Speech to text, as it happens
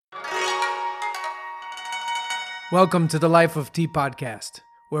Welcome to the Life of Tea podcast,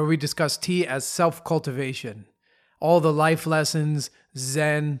 where we discuss tea as self-cultivation, all the life lessons,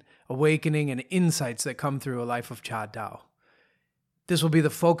 zen, awakening, and insights that come through a life of Cha Dao. This will be the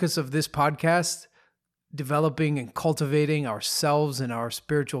focus of this podcast, developing and cultivating ourselves and our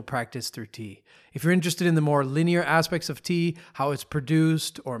spiritual practice through tea. If you're interested in the more linear aspects of tea, how it's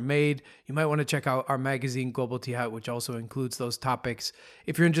produced or made, you might want to check out our magazine, Global Tea Hut, which also includes those topics.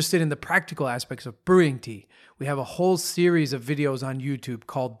 If you're interested in the practical aspects of brewing tea, we have a whole series of videos on YouTube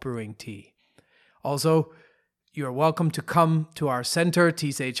called Brewing Tea. Also, you are welcome to come to our center,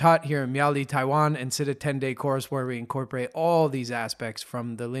 Tea Sage Hut, here in Miaoli, Taiwan, and sit a 10-day course where we incorporate all these aspects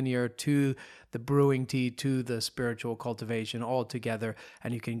from the linear to the brewing tea to the spiritual cultivation all together,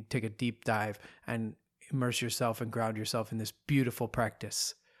 and you can take a deep dive and immerse yourself and ground yourself in this beautiful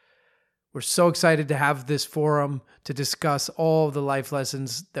practice. We're so excited to have this forum to discuss all the life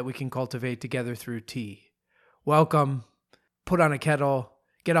lessons that we can cultivate together through tea. Welcome, put on a kettle,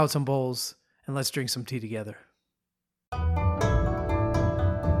 get out some bowls, and let's drink some tea together.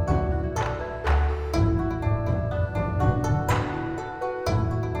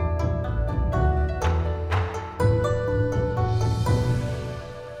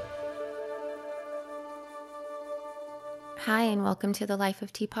 Hi, and welcome to the Life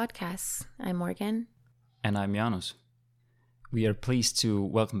of Tea podcast. I'm Morgan. And I'm Janos. We are pleased to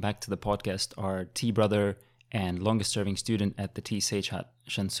welcome back to the podcast our tea brother and longest-serving student at the Tea Sage Hut,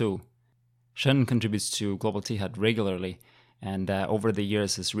 Shen Su. Shen contributes to Global Tea Hut regularly, and over the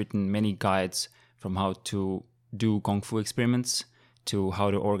years has written many guides from how to do Kung Fu experiments to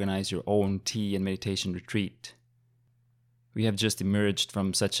how to organize your own tea and meditation retreat. We have just emerged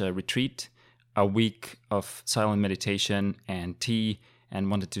from such a retreat, a week of silent meditation and tea,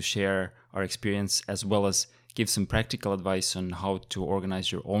 and wanted to share our experience as well as give some practical advice on how to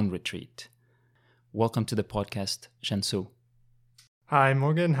organize your own retreat. Welcome to the podcast, Shen Su. Hi,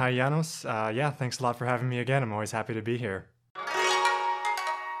 Morgan. Hi, Janos. Thanks a lot for having me again. I'm always happy to be here.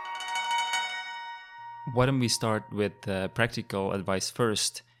 Why don't we start with practical advice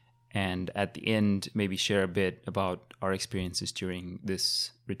first, and at the end, maybe share a bit about our experiences during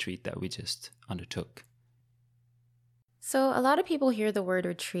this retreat that we just undertook. So, a lot of people hear the word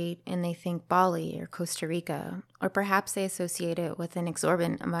retreat and they think Bali or Costa Rica, or perhaps they associate it with an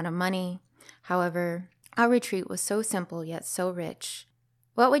exorbitant amount of money. However, our retreat was so simple yet so rich.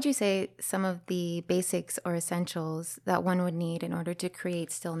 What would you say some of the basics or essentials that one would need in order to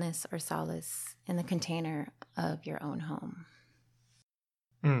create stillness or solace in the container of your own home?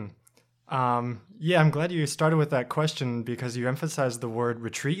 I'm glad you started with that question because you emphasized the word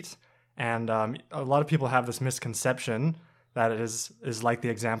retreat. And a lot of people have this misconception that it is like the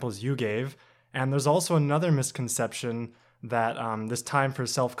examples you gave. And there's also another misconception that this time for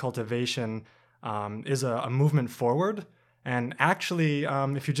self-cultivation is a movement forward. And actually,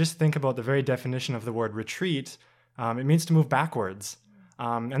 if you just think about the very definition of the word retreat, it means to move backwards.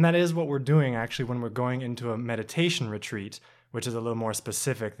 And that is what we're doing actually when we're going into a meditation retreat, which is a little more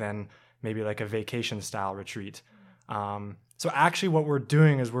specific than maybe like a vacation style retreat. So actually what we're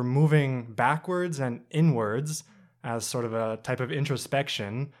doing is we're moving backwards and inwards as sort of a type of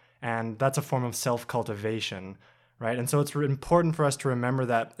introspection, and that's a form of self-cultivation, right? And so it's important for us to remember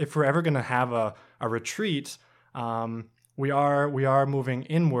that if we're ever going to have a retreat, we are moving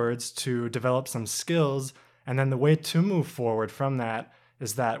inwards to develop some skills, and then the way to move forward from that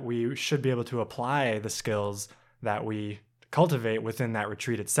is that we should be able to apply the skills that we cultivate within that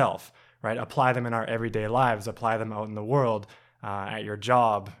retreat itself, right? Apply them in our everyday lives, apply them out in the world, at your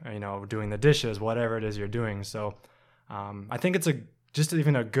job, doing the dishes, whatever it is you're doing. So I think it's just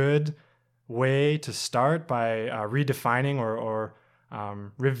even a good way to start by redefining or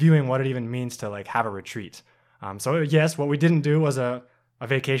reviewing what it even means to like have a retreat. So yes, what we didn't do was a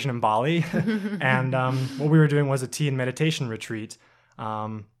vacation in Bali, and what we were doing was a tea and meditation retreat.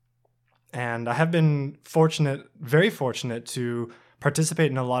 And I have been very fortunate to participate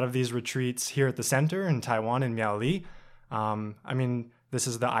in a lot of these retreats here at the center in Taiwan, in Miaoli. This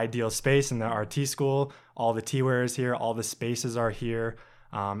is the ideal space in the RT school. All the teaware is here, all the spaces are here,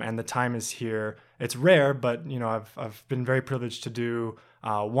 and the time is here. It's rare, but I've been very privileged to do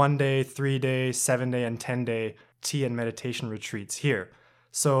 1 day, 3 day, 7 day, and 10-day tea and meditation retreats here.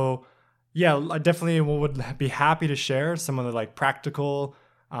 So yeah, I definitely would be happy to share some of the like practical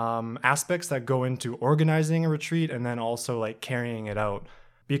aspects that go into organizing a retreat and then also like carrying it out,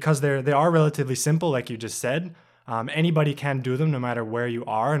 because they are relatively simple, like you just said. Anybody can do them no matter where you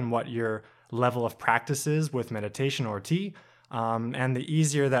are and what your level of practice is with meditation or tea. And the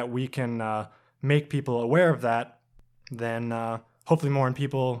easier that we can make people aware of that, then hopefully more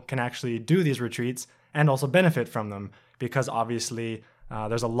people can actually do these retreats and also benefit from them, because obviously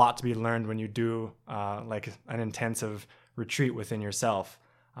there's a lot to be learned when you do like an intensive retreat within yourself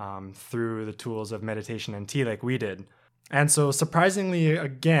through the tools of meditation and tea like we did. And so surprisingly,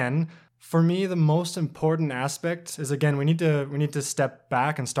 again, for me, the most important aspect is, again, we need to step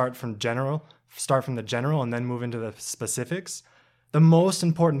back and start from the general and then move into the specifics. The most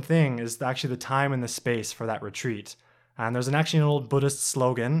important thing is actually the time and the space for that retreat. And there's actually an old Buddhist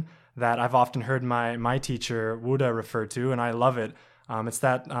slogan that I've often heard my teacher, Wuda, refer to, and I love it. It's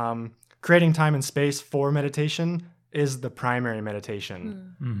that creating time and space for meditation is the primary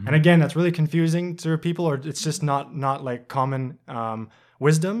meditation. Mm-hmm. And again, that's really confusing to people, or it's just not like common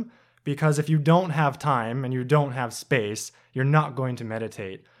wisdom, because if you don't have time and you don't have space, you're not going to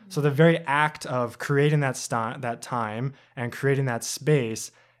meditate. So the very act of creating that time and creating that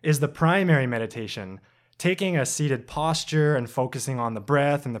space is the primary meditation. Taking a seated posture and focusing on the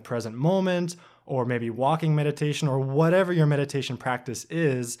breath in the present moment, or maybe walking meditation, or whatever your meditation practice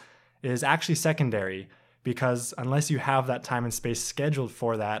is actually secondary, because unless you have that time and space scheduled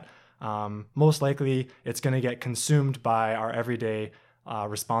for that, most likely it's going to get consumed by our everyday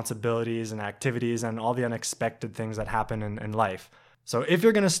responsibilities and activities and all the unexpected things that happen in life. So if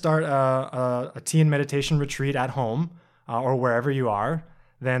you're going to start a tea and meditation retreat at home or wherever you are,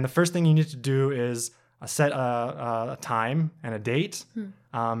 then the first thing you need to do is set a time and a date.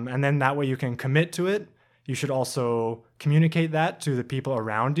 And then that way you can commit to it. You should also communicate that to the people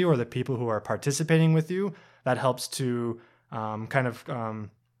around you or the people who are participating with you. That helps to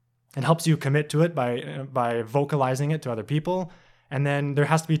it helps you commit to it by vocalizing it to other people. And then there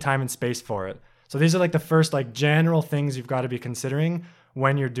has to be time and space for it. So these are like the first like general things you've got to be considering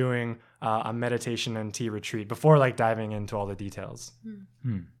when you're doing a meditation and tea retreat before like diving into all the details.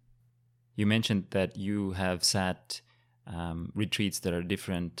 You mentioned that you have sat retreats that are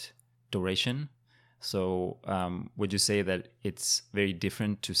different duration. So would you say that it's very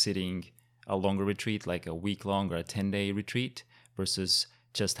different to sitting a longer retreat, like a week-long or a 10-day retreat, versus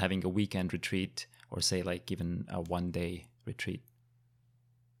just having a weekend retreat, or say like even a one-day retreat?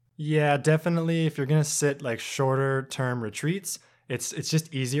 Yeah, definitely. If you're going to sit like shorter term retreats, it's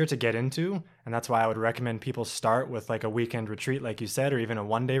just easier to get into. And that's why I would recommend people start with like a weekend retreat, like you said, or even a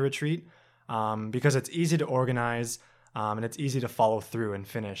one-day retreat, because it's easy to organize and it's easy to follow through and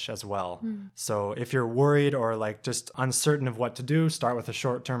finish as well. So if you're worried or like just uncertain of what to do, start with a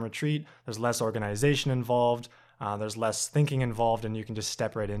short-term retreat. There's less organization involved. There's less thinking involved, and you can just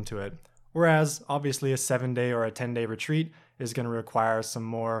step right into it. Whereas obviously a 7-day or a 10-day retreat is going to require some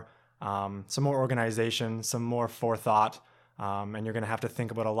more organization, some more forethought, and you're going to have to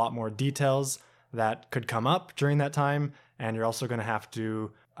think about a lot more details that could come up during that time. And you're also going to have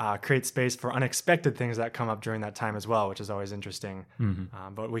to create space for unexpected things that come up during that time as well, which is always interesting.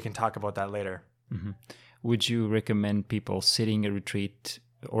 But we can talk about that later. Would you recommend people sitting a retreat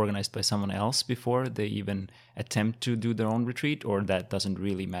organized by someone else before they even attempt to do their own retreat, or that doesn't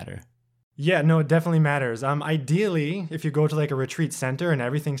really matter? Yeah, no, it definitely matters. Ideally, if you go to like a retreat center and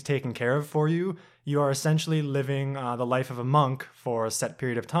everything's taken care of for you, you are essentially living the life of a monk for a set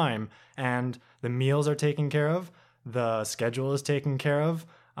period of time. And the meals are taken care of, the schedule is taken care of,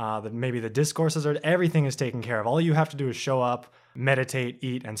 maybe the discourses everything is taken care of. All you have to do is show up, meditate,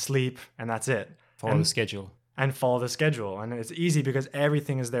 eat, and sleep, and that's it. Follow the schedule. And follow the schedule. And it's easy because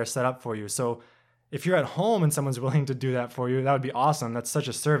everything is there set up for you. So if you're at home and someone's willing to do that for you, that would be awesome. That's such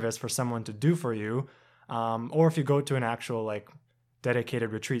a service for someone to do for you. Or if you go to an actual like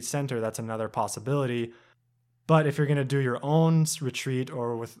dedicated retreat center, that's another possibility. But if you're going to do your own retreat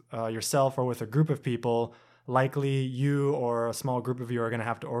or with yourself or with a group of people, likely you or a small group of you are going to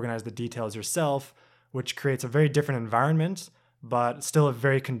have to organize the details yourself, which creates a very different environment, but still a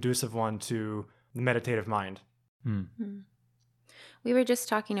very conducive one to the meditative mind. We were just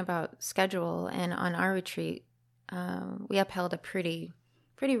talking about schedule, and on our retreat, we upheld a pretty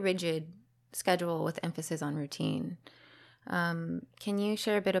rigid schedule with emphasis on routine. Can you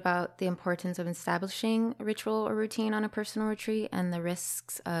share a bit about the importance of establishing a ritual or routine on a personal retreat and the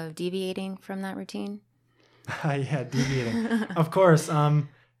risks of deviating from that routine? Yeah, deviating. Of course.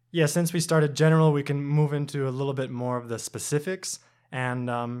 Since we started general, we can move into a little bit more of the specifics. And,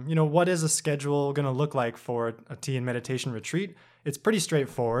 what is a schedule going to look like for a tea and meditation retreat? It's pretty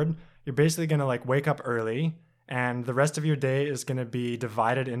straightforward. You're basically going to like wake up early, and the rest of your day is going to be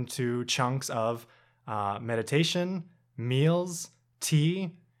divided into chunks of meditation, meals,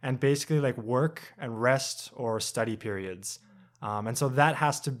 tea, and basically like work and rest or study periods. And so that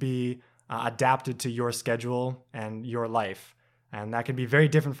has to be adapted to your schedule and your life. And that can be very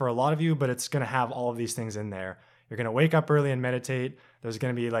different for a lot of you, but it's going to have all of these things in there. You're going to wake up early and meditate. There's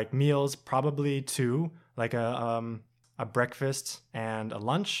going to be like meals, probably 2, like a breakfast and a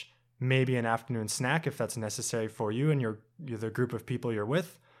lunch, maybe an afternoon snack if that's necessary for you and the group of people you're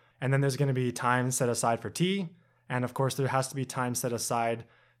with. And then there's going to be time set aside for tea. And of course, there has to be time set aside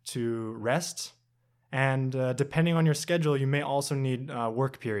to rest. And depending on your schedule, you may also need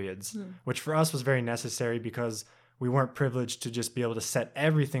work periods, which for us was very necessary because we weren't privileged to just be able to set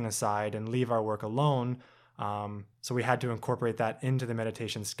everything aside and leave our work alone. So we had to incorporate that into the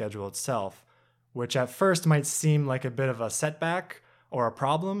meditation schedule itself, which at first might seem like a bit of a setback or a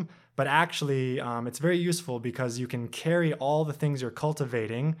problem, but actually it's very useful because you can carry all the things you're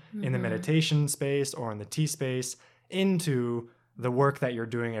cultivating in the meditation space or in the tea space into the work that you're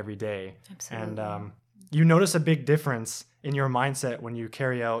doing every day. Absolutely. And you notice a big difference in your mindset when you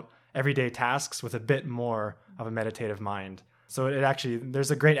carry out everyday tasks with a bit more of a meditative mind. So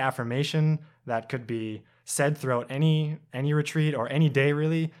there's a great affirmation that could be said throughout any retreat or any day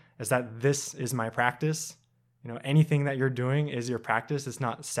really, is that this is my practice. Anything that you're doing is your practice. It's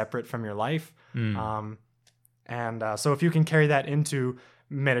not separate from your life. So if you can carry that into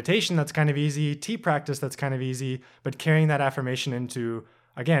meditation, that's kind of easy. Tea practice, that's kind of easy. But carrying that affirmation into,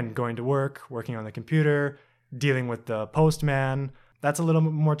 again, going to work, working on the computer, dealing with the postman, that's a little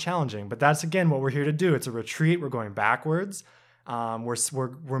bit more challenging. But that's, again, what we're here to do. It's a retreat. We're going backwards.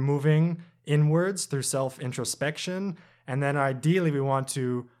 We're moving inwards through self-introspection. And then ideally, we want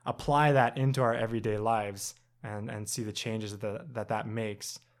to apply that into our everyday lives and see the changes that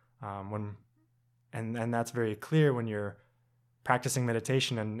makes. And that's very clear when you're practicing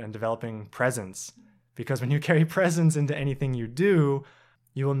meditation and developing presence. Because when you carry presence into anything you do,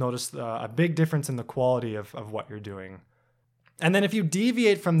 you will notice a big difference in the quality of what you're doing. And then if you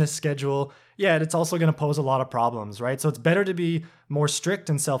deviate from this schedule, it's also going to pose a lot of problems, right? So it's better to be more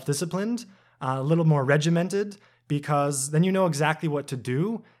strict and self-disciplined, a little more regimented, because then you know exactly what to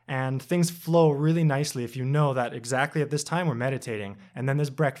do and things flow really nicely if you know that exactly at this time we're meditating, and then there's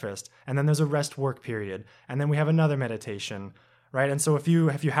breakfast, and then there's a rest work period, and then we have another meditation, right? And so if you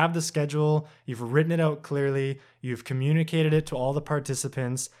have the schedule, you've written it out clearly, you've communicated it to all the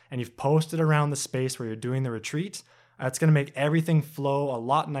participants, and you've posted around the space where you're doing the retreat, it's going to make everything flow a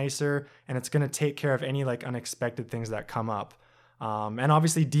lot nicer, and it's going to take care of any unexpected things that come up. And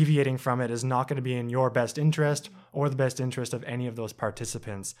obviously deviating from it is not going to be in your best interest or the best interest of any of those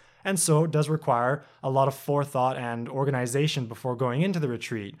participants. And so it does require a lot of forethought and organization before going into the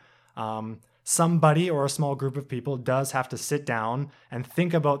retreat. Somebody or a small group of people does have to sit down and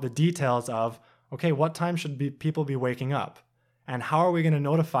think about the details of, okay, what time should people be waking up? And how are we going to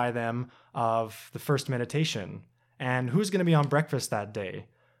notify them of the first meditation? And who's going to be on breakfast that day?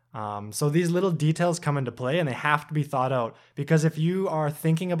 So these little details come into play, and they have to be thought out, because if you are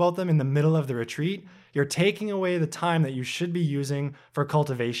thinking about them in the middle of the retreat, you're taking away the time that you should be using for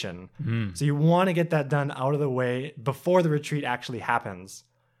cultivation. So you want to get that done out of the way before the retreat actually happens.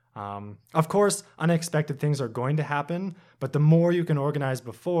 Of course, unexpected things are going to happen, but the more you can organize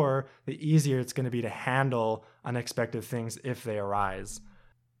before, the easier it's going to be to handle unexpected things if they arise.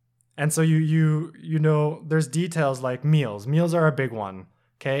 And so you know, there's details like meals. Meals are a big one.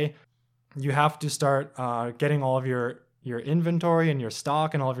 Okay, you have to start getting all of your inventory and your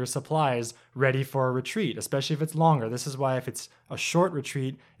stock and all of your supplies ready for a retreat, especially if it's longer. This is why if it's a short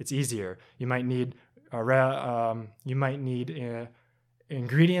retreat, it's easier. You might need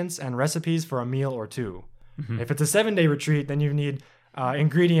ingredients and recipes for a meal or two. If it's a 7-day retreat, then you need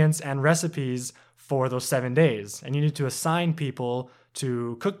ingredients and recipes for those 7 days, and you need to assign people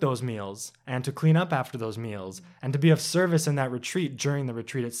to cook those meals and to clean up after those meals and to be of service in that retreat during the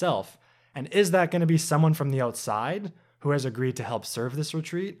retreat itself. And is that going to be someone from the outside who has agreed to help serve this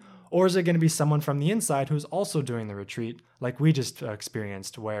retreat? Or is it going to be someone from the inside who's also doing the retreat, like we just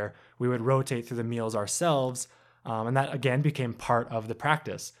experienced, where we would rotate through the meals ourselves? And that, again, became part of the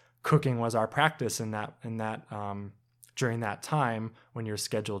practice. Cooking was our practice in that during that time when you're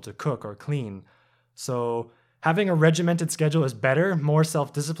scheduled to cook or clean. So having a regimented schedule is better. More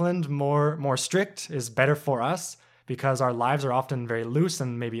self-disciplined, more strict is better for us, because our lives are often very loose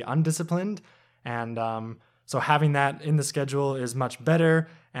and maybe undisciplined. And so having that in the schedule is much better,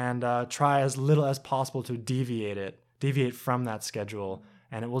 and try as little as possible to deviate from that schedule.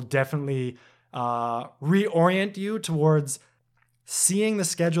 And it will definitely reorient you towards seeing the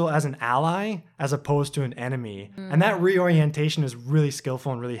schedule as an ally as opposed to an enemy. And that reorientation is really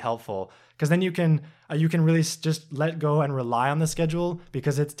skillful and really helpful, because then you can really just let go and rely on the schedule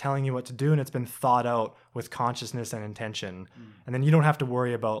because it's telling you what to do and it's been thought out with consciousness and intention. And then you don't have to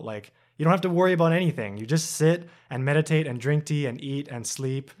worry about anything. You just sit and meditate and drink tea and eat and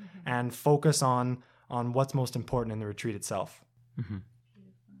sleep and focus on on what's most important in the retreat itself. Mm-hmm.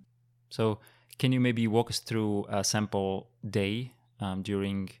 So can you maybe walk us through a sample day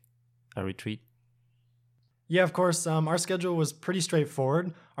during a retreat? Yeah, of course. Our schedule was pretty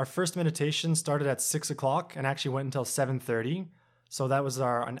straightforward. Our first meditation started at 6 o'clock and actually went until 7:30. So that was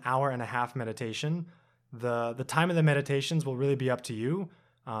an hour and a half meditation. The time of the meditations will really be up to you.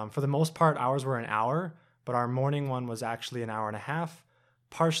 For the most part, ours were an hour, but our morning one was actually an hour and a half,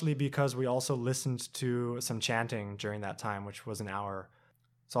 partially because we also listened to some chanting during that time, which was an hour.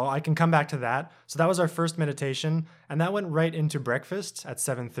 So I can come back to that. So that was our first meditation, and that went right into breakfast at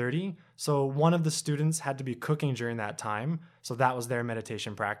 7:30. So one of the students had to be cooking during that time, so that was their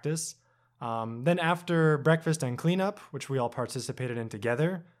meditation practice. Then after breakfast and cleanup, which we all participated in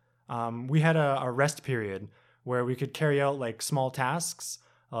together, we had a rest period where we could carry out like small tasks,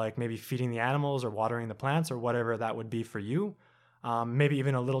 like maybe feeding the animals or watering the plants or whatever that would be for you. Maybe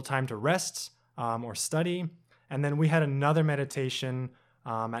even a little time to rest or study. And then we had another meditation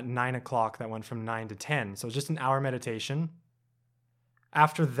at 9 o'clock that went from 9 to 10. So just an hour meditation.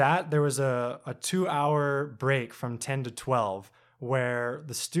 After that, there was a 2-hour break from 10 to 12 where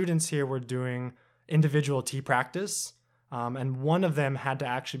the students here were doing individual tea practice. And one of them had to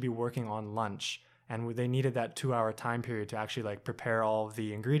actually be working on lunch. And they needed that 2-hour time period to actually like prepare all of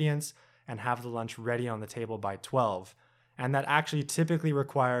the ingredients and have the lunch ready on the table by 12. And that actually typically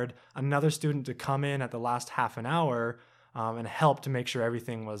required another student to come in at the last half an hour and help to make sure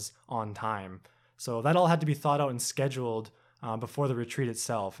everything was on time. So that all had to be thought out and scheduled before the retreat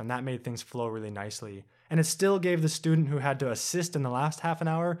itself, and that made things flow really nicely. And it still gave the student who had to assist in the last half an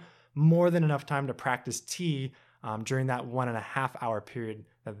hour more than enough time to practice tea during that 1.5 hour period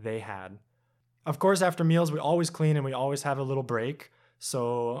that they had. Of course, after meals, we always clean and we always have a little break.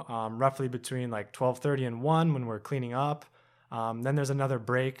 So roughly between like 12:30 and 1 when we're cleaning up. Then there's another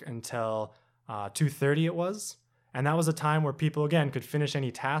break until 2:30 it was. And that was a time where people, again, could finish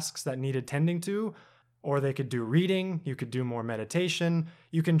any tasks that needed tending to, or they could do reading, you could do more meditation.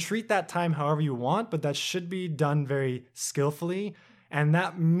 You can treat that time however you want, but that should be done very skillfully. And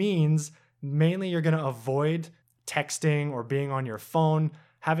that means mainly you're going to avoid texting or being on your phone.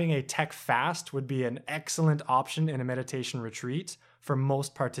 Having a tech fast would be an excellent option in a meditation retreat for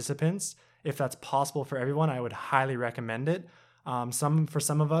most participants. If that's possible for everyone, I would highly recommend it. For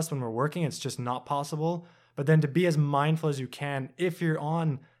some of us, when we're working, it's just not possible. But then to be as mindful as you can, if you're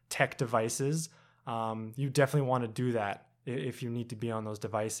on tech devices, you definitely want to do that if you need to be on those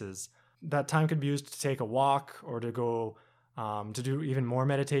devices. That time could be used to take a walk or to go to do even more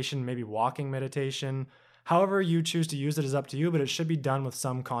meditation, maybe walking meditation. However you choose to use it is up to you, but it should be done with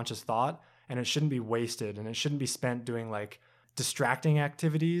some conscious thought, and it shouldn't be wasted, and it shouldn't be spent doing like distracting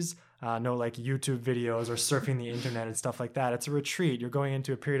activities, no like YouTube videos or surfing the internet and stuff like that. It's a retreat. You're going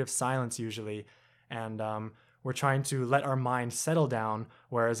into a period of silence usually, and we're trying to let our mind settle down,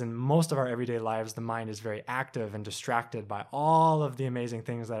 whereas in most of our everyday lives, the mind is very active and distracted by all of the amazing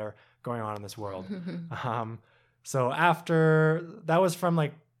things that are going on in this world. So after, that was from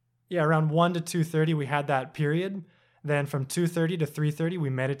around 1 to 2:30, we had that period. Then from 2:30 to 3:30, we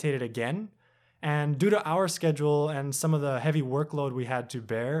meditated again. And due to our schedule and some of the heavy workload we had to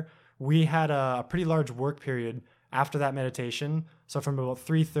bear, we had a pretty large work period after that meditation. So from about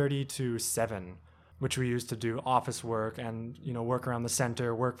 3:30 to 7, which we used to do office work and, work around the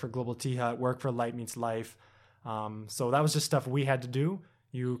center, work for Global Tea Hut, work for Light Meets Life. So that was just stuff we had to do.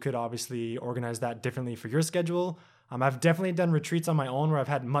 You could obviously organize that differently for your schedule. I've definitely done retreats on my own where I've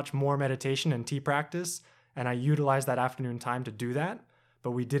had much more meditation and tea practice, and I utilized that afternoon time to do that,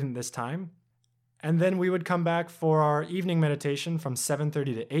 but we didn't this time. And then we would come back for our evening meditation from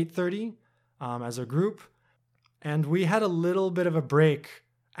 7:30 to 8:30 as a group. And we had a little bit of a break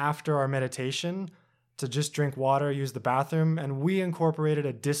after our meditation to just drink water, use the bathroom, and we incorporated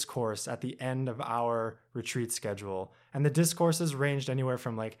a discourse at the end of our retreat schedule. And the discourses ranged anywhere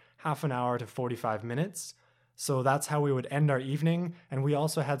from half an hour to 45 minutes. So that's how we would end our evening, and we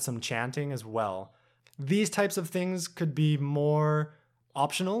also had some chanting as well. These types of things could be more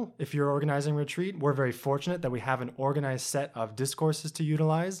optional if you're organizing a retreat. We're very fortunate that we have an organized set of discourses to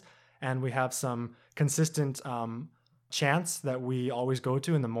utilize, and we have some consistent chants that we always go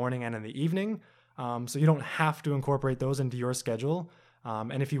to in the morning and in the evening. So you don't have to incorporate those into your schedule.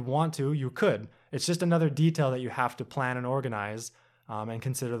 And if you want to, you could. It's just another detail that you have to plan and organize and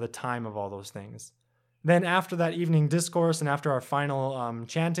consider the time of all those things. Then after that evening discourse and after our final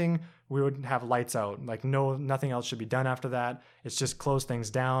chanting, we would have lights out. Nothing else should be done after that. It's just close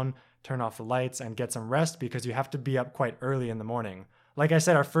things down, turn off the lights, and get some rest because you have to be up quite early in the morning. Like I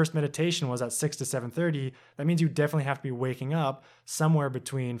said, our first meditation was at 6 to 7:30. That means you definitely have to be waking up somewhere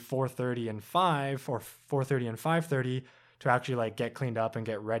between 4:30 and 5 or 4:30 and 5:30 to actually like get cleaned up and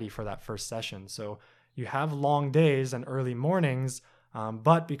get ready for that first session. So you have long days and early mornings,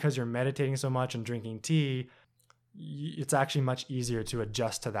 but because you're meditating so much and drinking tea, it's actually much easier to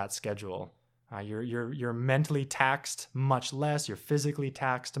adjust to that schedule. You're mentally taxed much less. You're physically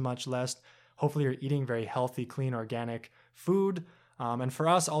taxed much less. Hopefully you're eating very healthy, clean, organic food. And for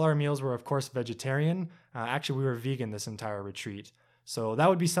us, all our meals were, of course, vegetarian. Actually, we were vegan this entire retreat. So that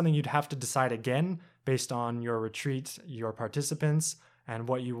would be something you'd have to decide again based on your retreat, your participants, and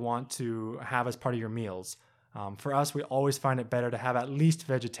what you want to have as part of your meals. For us, we always find it better to have at least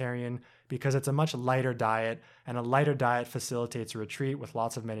vegetarian because it's a much lighter diet, and a lighter diet facilitates a retreat with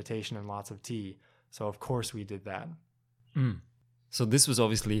lots of meditation and lots of tea. So of course we did that. So this was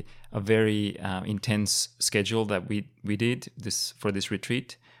obviously a very intense schedule that we did for this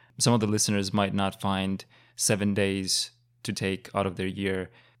retreat. Some of the listeners might not find 7 days to take out of their year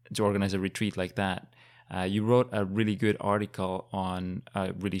to organize a retreat like that. You wrote a really good article on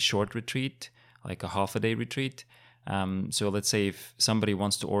a really short retreat, like a half-a-day retreat. So let's say if somebody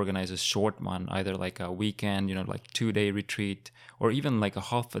wants to organize a short one, either like a weekend, like 2-day retreat, or even like a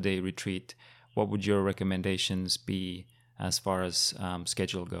half-a-day retreat, what would your recommendations be as far as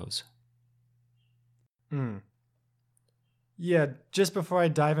schedule goes? Yeah, just before I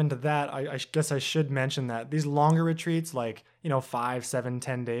dive into that, I guess I should mention that these longer retreats, like, 5, 7,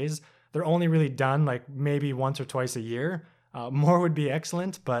 10 days, they're only really done like maybe once or twice a year. More would be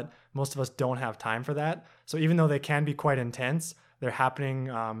excellent, but most of us don't have time for that. So even though they can be quite intense, they're happening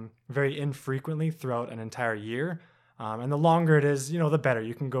very infrequently throughout an entire year. And the longer it is, the better.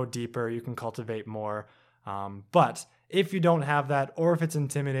 You can go deeper, you can cultivate more. But if you don't have that, or if it's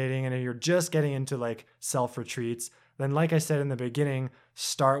intimidating and you're just getting into like self-retreats, then like I said in the beginning,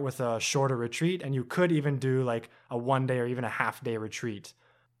 start with a shorter retreat, and you could even do like a 1-day or even a half-day retreat.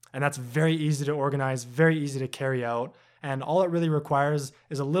 And that's very easy to organize, very easy to carry out. And all it really requires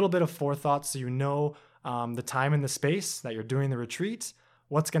is a little bit of forethought so you know the time and the space that you're doing the retreat,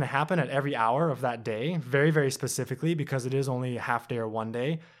 what's going to happen at every hour of that day, very, very specifically, because it is only a half day or 1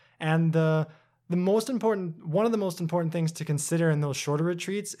 day. And one of the most important things to consider in those shorter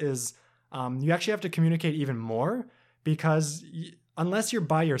retreats is you actually have to communicate even more, because unless you're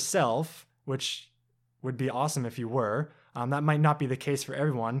by yourself, which would be awesome if you were, that might not be the case for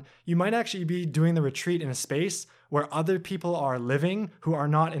everyone. You might actually be doing the retreat in a space where other people are living who are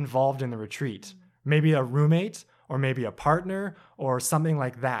not involved in the retreat. Maybe a roommate, or maybe a partner, or something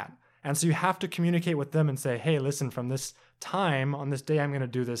like that. And so you have to communicate with them and say, hey, listen, from this time, on this day, I'm going to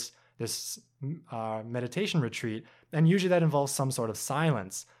do this meditation retreat. And usually that involves some sort of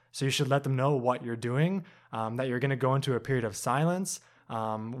silence. So you should let them know what you're doing, that you're going to go into a period of silence,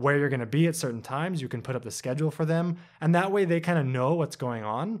 where you're going to be at certain times. You can put up the schedule for them. And that way they kind of know what's going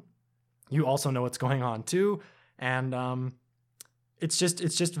on. You also know what's going on too. And it's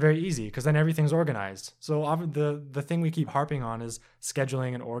just very easy, because then everything's organized. So the thing we keep harping on is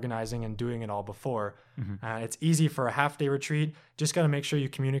scheduling and organizing and doing it all before. It's easy for a half-day retreat. Just got to make sure you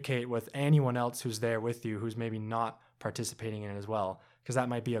communicate with anyone else who's there with you, who's maybe not participating in it as well, because that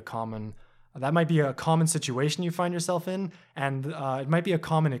might be a common situation you find yourself in, and it might be a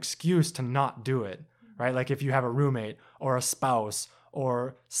common excuse to not do it, right? Like if you have a roommate or a spouse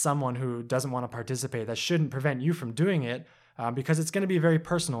or someone who doesn't want to participate, that shouldn't prevent you from doing it, because it's going to be very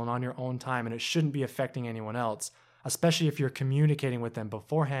personal and on your own time, and it shouldn't be affecting anyone else, especially if you're communicating with them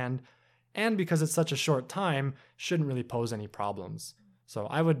beforehand, and because it's such a short time, shouldn't really pose any problems. So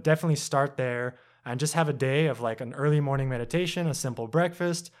I would definitely start there and just have a day of like an early morning meditation, a simple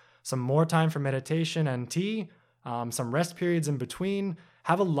breakfast, some more time for meditation and tea, some rest periods in between,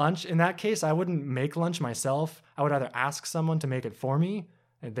 have a lunch. In that case, I wouldn't make lunch myself. I would either ask someone to make it for me,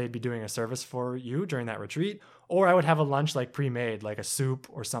 and they'd be doing a service for you during that retreat, or I would have a lunch like pre-made, like a soup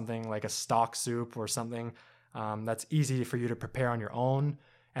or something, like a stock soup or something that's easy for you to prepare on your own.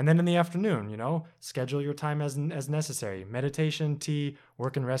 And then in the afternoon, schedule your time as necessary. Meditation, tea,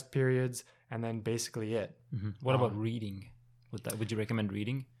 work and rest periods, and then basically it. What about reading? Would you recommend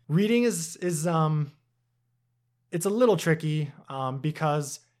reading? Reading is it's a little tricky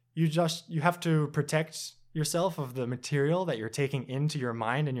because you have to protect yourself of the material that you're taking into your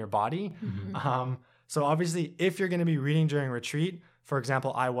mind and your body. So obviously, if you're going to be reading during a retreat, for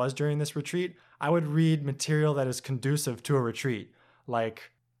example, I was during this retreat, I would read material that is conducive to a retreat,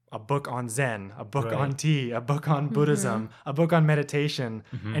 like a book on Zen, a book on tea, a book on Buddhism, a book on meditation,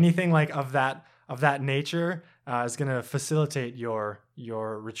 anything like of that nature is going to facilitate your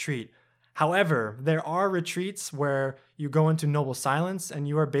retreat. However, there are retreats where you go into noble silence and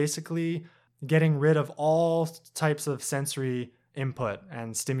you are basically getting rid of all types of sensory input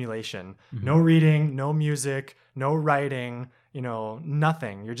and stimulation. No reading, no music, no writing,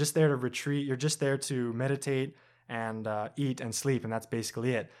 nothing. You're just there to retreat. You're just there to meditate and eat and sleep, and that's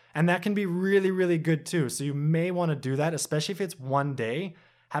basically it. And that can be really, really good too. So you may want to do that, especially if it's one day.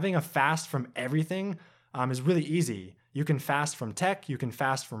 Having a fast from everything is really easy. You can fast from tech, you can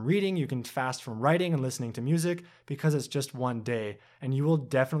fast from reading, you can fast from writing and listening to music because it's just one day. And you will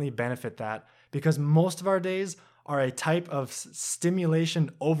definitely benefit that because most of our days are a type of stimulation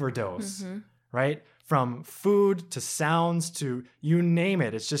overdose, right? From food to sounds to you name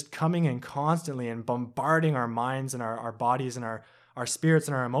it. It's just coming in constantly and bombarding our minds and our bodies and our spirits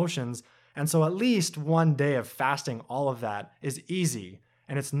and our emotions. And so at least one day of fasting all of that is easy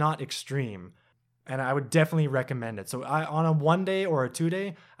and it's not extreme. And I would definitely recommend it. So on a 1 day or a 2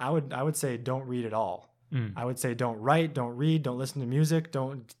 day, I would say don't read at all. I would say don't write, don't read, don't listen to music,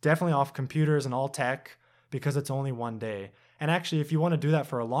 definitely off computers and all tech because it's only 1 day. And actually, if you want to do that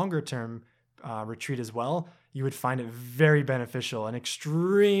for a longer term retreat as well, you would find it very beneficial and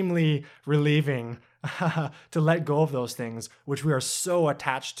extremely relieving to let go of those things, which we are so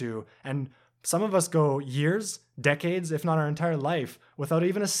attached to. And some of us go years, decades, if not our entire life, without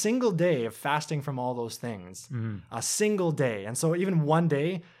even a single day of fasting from all those things. A single day. And so even 1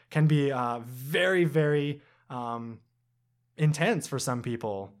 day can be very, very intense for some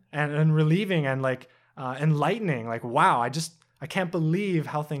people and relieving and like enlightening. Like, wow, I can't believe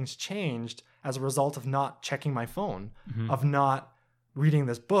how things changed as a result of not checking my phone, of not reading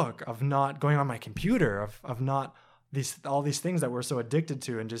this book, of not going on my computer, of not all these things that we're so addicted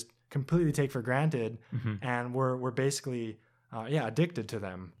to and just completely take for granted, and we're basically addicted to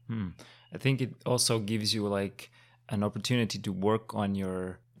them. I think it also gives you like an opportunity to work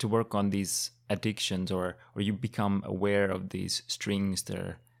on these addictions, or you become aware of these strings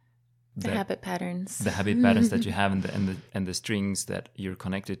the habit patterns that you have and the strings that you're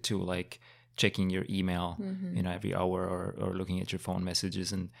connected to, like checking your email every hour or looking at your phone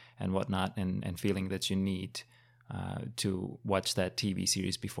messages and whatnot, and feeling that you need to watch that TV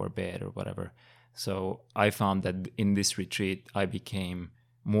series before bed or whatever. So I found that in this retreat, I became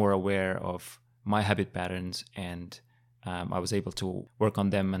more aware of my habit patterns, and I was able to work on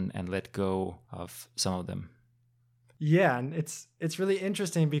them and let go of some of them. Yeah, and it's really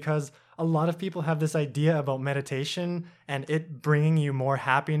interesting because a lot of people have this idea about meditation and it bringing you more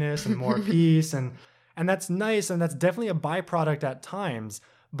happiness and more peace, and that's nice, and that's definitely a byproduct at times.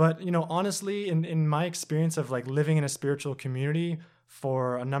 But, honestly, in my experience of like living in a spiritual community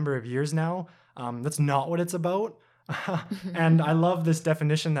for a number of years now, that's not what it's about. And I love this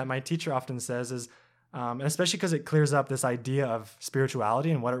definition that my teacher often says is, and especially because it clears up this idea of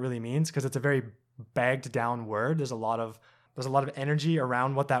spirituality and what it really means, because it's a very bagged down word. There's a lot of energy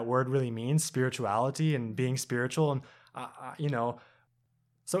around what that word really means, spirituality and being spiritual. And,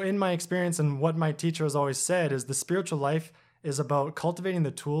 so in my experience and what my teacher has always said is the spiritual life is about cultivating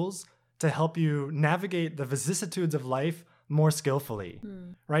the tools to help you navigate the vicissitudes of life more skillfully,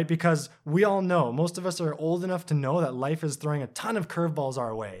 right? Because we all know, most of us are old enough to know that life is throwing a ton of curveballs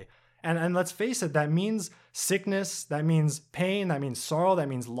our way. And let's face it, that means sickness, that means pain, that means sorrow, that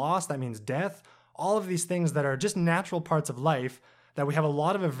means loss, that means death. All of these things that are just natural parts of life that we have a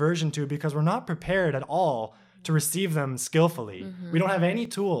lot of aversion to because we're not prepared at all to receive them skillfully. We don't have any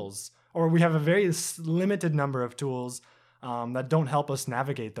tools, or we have a very limited number of tools that don't help us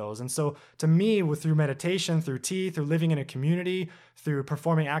navigate those. And so to me, through meditation, through tea, through living in a community, through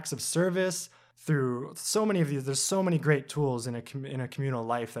performing acts of service, through so many of these, there's so many great tools in a communal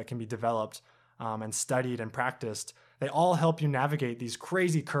life that can be developed and studied and practiced. They all help you navigate these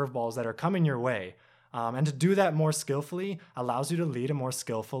crazy curveballs that are coming your way. And to do that more skillfully allows you to lead a more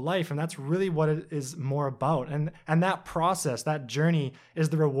skillful life. And that's really what it is more about. And that process, that journey is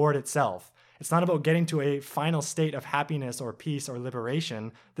the reward itself. It's not about getting to a final state of happiness or peace or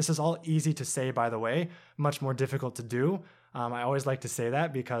liberation. This is all easy to say, by the way, much more difficult to do. I always like to say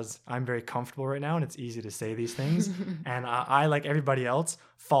that because I'm very comfortable right now and it's easy to say these things. And I, like everybody else,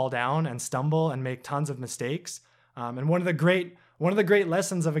 fall down and stumble and make tons of mistakes. And one of the great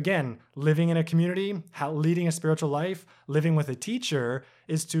lessons of, again, living in a community, leading a spiritual life, living with a teacher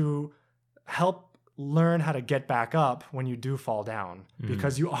is to help learn how to get back up when you do fall down,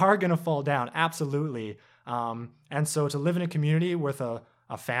 because you are going to fall down. Absolutely. And so to live in a community with a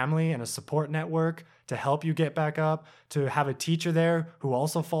family and a support network to help you get back up, to have a teacher there who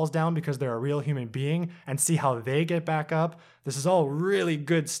also falls down because they're a real human being and see how they get back up. This is all really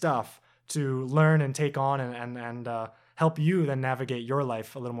good stuff to learn and take on and help you then navigate your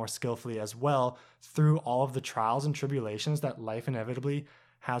life a little more skillfully as well through all of the trials and tribulations that life inevitably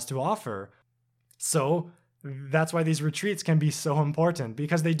has to offer. So that's why these retreats can be so important,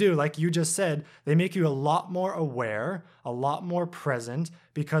 because they do, like you just said, they make you a lot more aware, a lot more present,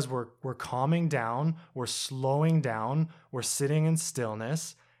 because we're calming down, we're slowing down, we're sitting in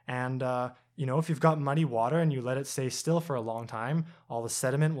stillness. And, if you've got muddy water and you let it stay still for a long time, all the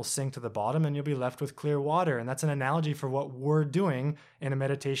sediment will sink to the bottom and you'll be left with clear water. And that's an analogy for what we're doing in a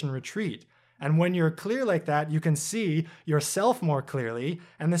meditation retreat. And when you're clear like that, you can see yourself more clearly.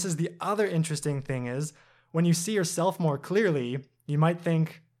 And this is the other interesting thing is, when you see yourself more clearly, you might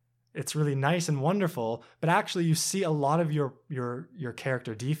think it's really nice and wonderful, but actually you see a lot of your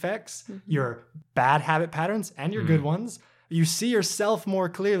character defects, your bad habit patterns, and your good ones. You see yourself more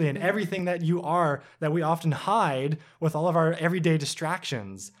clearly in everything that you are, that we often hide with all of our everyday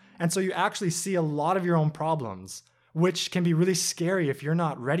distractions. And so you actually see a lot of your own problems, which can be really scary if you're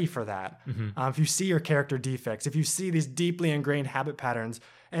not ready for that. If you see your character defects, if you see these deeply ingrained habit patterns,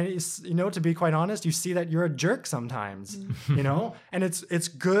 and to be quite honest, you see that you're a jerk sometimes, and it's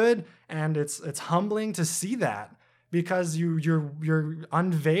good and it's humbling to see that, because you're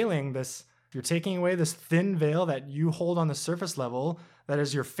unveiling this, you're taking away this thin veil that you hold on the surface level, that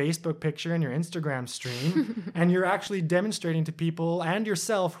is your Facebook picture and your Instagram stream, and you're actually demonstrating to people and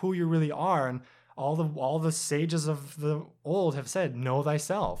yourself who you really are. And all the sages of the old have said, know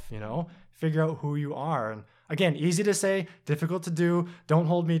thyself, figure out who you are. And again, easy to say, difficult to do. Don't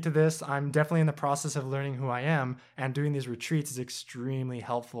hold me to this. I'm definitely in the process of learning who I am, and doing these retreats is extremely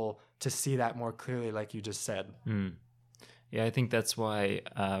helpful to see that more clearly, like you just said. Yeah, I think that's why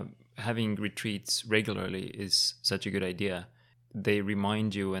having retreats regularly is such a good idea. They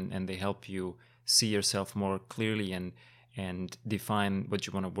remind you and they help you see yourself more clearly and define what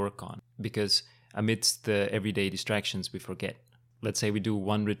you want to work on. Because amidst the everyday distractions, we forget. Let's say we do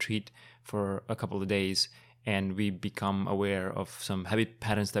one retreat for a couple of days and we become aware of some habit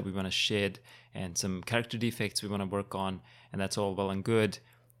patterns that we want to shed and some character defects we want to work on, and that's all well and good.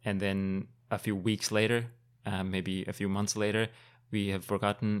 And then a few weeks later, maybe a few months later, we have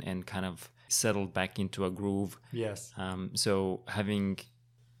forgotten and kind of settled back into a groove. Yes. So having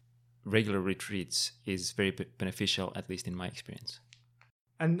regular retreats is very beneficial, at least in my experience.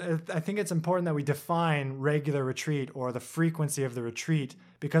 And I think it's important that we define regular retreat or the frequency of the retreat,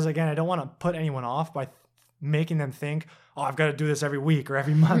 because again, I don't want to put anyone off by making them think, oh, I've got to do this every week or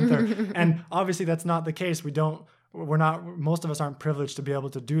every month. And obviously that's not the case. Most of us aren't privileged to be able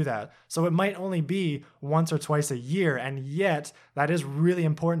to do that. So it might only be once or twice a year. And yet that is really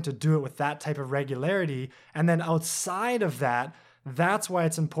important to do it with that type of regularity. And then outside of that, that's why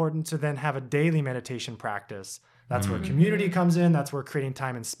it's important to then have a daily meditation practice. That's where community comes in. That's where creating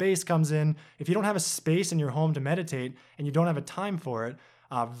time and space comes in. If you don't have a space in your home to meditate and you don't have a time for it,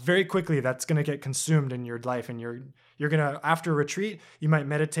 very quickly that's going to get consumed in your life. And you're going to, after a retreat, you might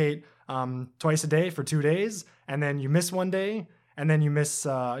meditate twice a day for 2 days, and then you miss one day, and then you miss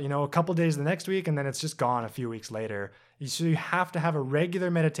a couple days the next week, and then it's just gone a few weeks later. So you have to have a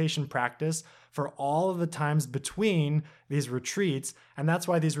regular meditation practice for all of the times between these retreats. And that's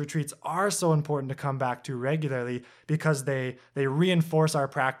why these retreats are so important to come back to regularly, because they reinforce our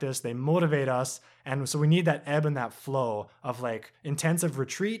practice, they motivate us. And so we need that ebb and that flow of like intensive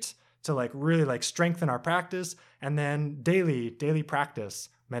retreat to like really like strengthen our practice, and then daily practice,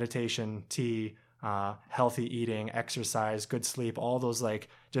 meditation, tea, healthy eating, exercise, good sleep, all those like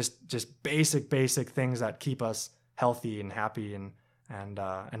just basic things that keep us healthy and happy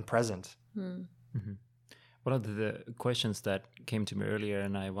and present. Mm-hmm. One of the questions that came to me earlier,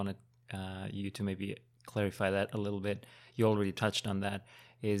 and I wanted you to maybe clarify that a little bit, you already touched on that,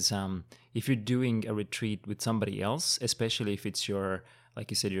 is if you're doing a retreat with somebody else, especially if it's your, like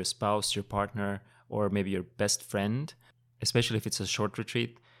you said, your spouse, your partner, or maybe your best friend, especially if it's a short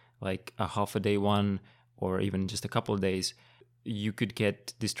retreat, like a half a day one, or even just a couple of days, you could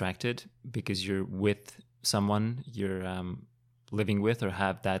get distracted because you're with someone you're living with or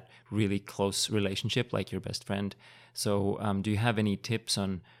have that really close relationship, like your best friend. So do you have any tips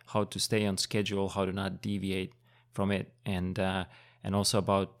on how to stay on schedule, how to not deviate from it? And also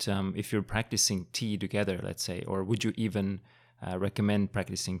about if you're practicing tea together, let's say, or would you even recommend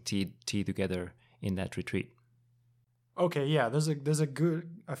practicing tea together in that retreat? Okay, yeah, there's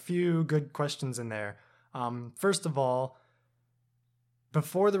a few good questions in there. First of all,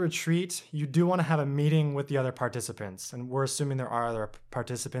 before the retreat, you do want to have a meeting with the other participants, and we're assuming there are other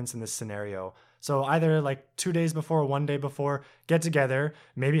participants in this scenario. So either like 2 days before or 1 day before, get together,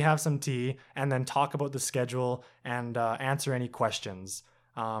 maybe have some tea, and then talk about the schedule and answer any questions.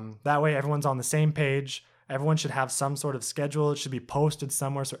 That way everyone's on the same page, Everyone should have some sort of schedule. It should be posted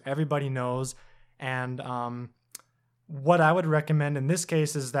somewhere so everybody knows. And what I would recommend in this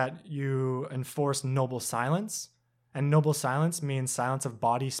case is that you enforce noble silence. And noble silence means silence of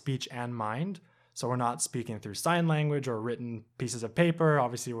body, speech, and mind. So we're not speaking through sign language or written pieces of paper.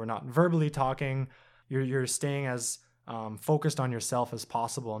 Obviously, we're not verbally talking. You're staying as focused on yourself as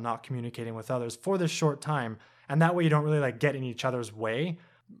possible, not communicating with others for this short time. And that way you don't really like get in each other's way.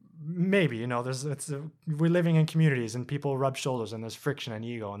 Maybe, you know, we're living in communities and people rub shoulders and there's friction and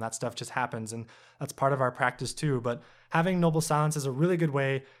ego and that stuff just happens. And that's part of our practice too. But having noble silence is a really good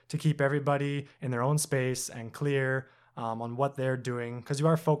way to keep everybody in their own space and clear on what they're doing, because you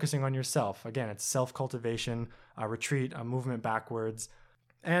are focusing on yourself. Again, it's self-cultivation, a retreat, a movement backwards.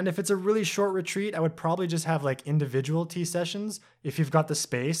 And if it's a really short retreat, I would probably just have like individual tea sessions if you've got the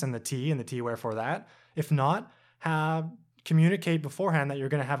space and the teaware for that. If not, communicate beforehand that you're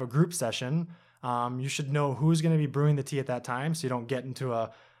going to have a group session. You should know who's going to be brewing the tea at that time, so you don't get into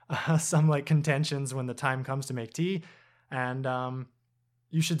some like contentions when the time comes to make tea. And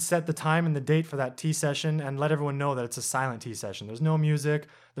you should set the time and the date for that tea session and let everyone know that it's a silent tea session. There's no music,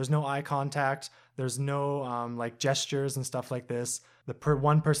 there's no eye contact, there's no like gestures and stuff like this.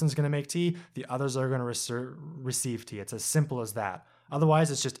 One person's going to make tea, the others are going to receive tea. It's as simple as that.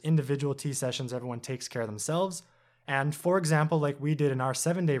 Otherwise, it's just individual tea sessions. Everyone takes care of themselves. And for example, like we did in our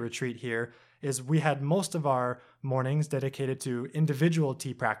 7-day retreat here, is we had most of our mornings dedicated to individual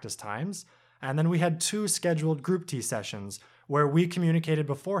tea practice times. And then we had 2 scheduled group tea sessions where we communicated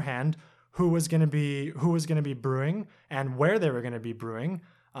beforehand who was going to be brewing and where they were going to be brewing.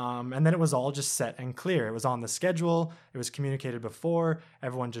 And then it was all just set and clear. It was on the schedule. It was communicated before.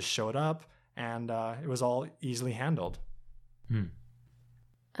 Everyone just showed up, and it was all easily handled.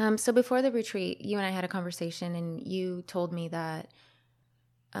 So before the retreat, you and I had a conversation, and you told me that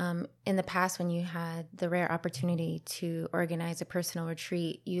in the past, when you had the rare opportunity to organize a personal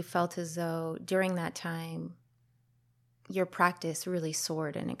retreat, you felt as though during that time, your practice really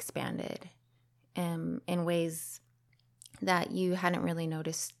soared and expanded in ways that you hadn't really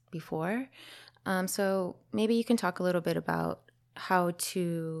noticed before. So maybe you can talk a little bit about how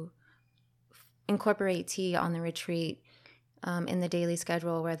to incorporate tea on the retreat in the daily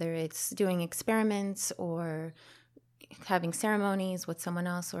schedule, whether it's doing experiments or having ceremonies with someone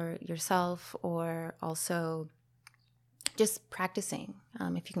else or yourself, or also just practicing.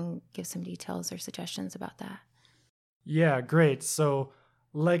 If you can give some details or suggestions about that. Yeah, great. So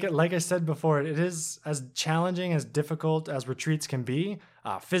like I said before, it is as challenging, as difficult as retreats can be,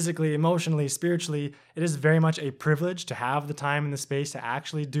 physically, emotionally, spiritually. It is very much a privilege to have the time and the space to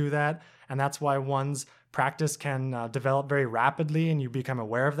actually do that. And that's why one's practice can develop very rapidly, and you become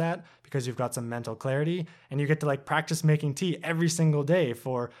aware of that because you've got some mental clarity, and you get to like practice making tea every single day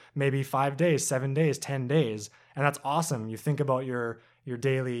for maybe 5 days, 7 days, 10 days. And that's awesome. You think about your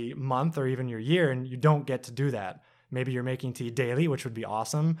daily month or even your year, and you don't get to do that. Maybe you're making tea daily, which would be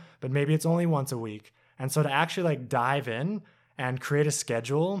awesome, but maybe it's only once a week. And so to actually like dive in and create a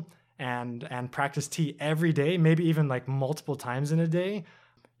schedule and practice tea every day, maybe even like multiple times in a day,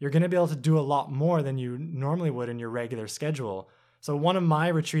 you're going to be able to do a lot more than you normally would in your regular schedule. So one of my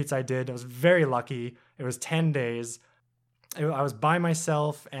retreats I did, I was very lucky. It was 10 days. I was by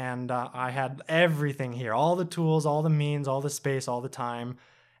myself, and I had everything here, all the tools, all the means, all the space, all the time.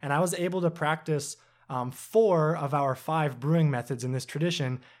 And I was able to practice 4 of our 5 brewing methods in this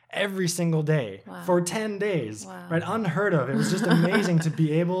tradition every single day for 10 days, right? Unheard of. It was just amazing to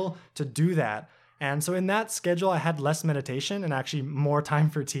be able to do that. And so in that schedule, I had less meditation and actually more time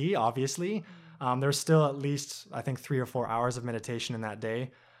for tea, obviously. There's still at least, I think, 3 or 4 hours of meditation in that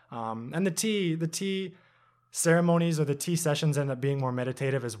day. And the tea ceremonies or the tea sessions end up being more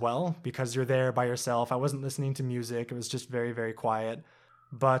meditative as well, because you're there by yourself. I wasn't listening to music. It was just very, very quiet.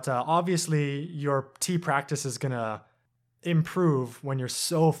 But obviously, your tea practice is going to improve when you're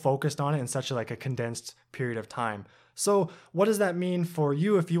so focused on it in such a condensed period of time. So what does that mean for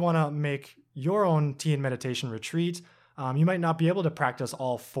you if you want to make your own tea and meditation retreat? You might not be able to practice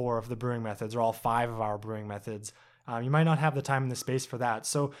all 4 of the brewing methods or all 5 of our brewing methods. You might not have the time and the space for that.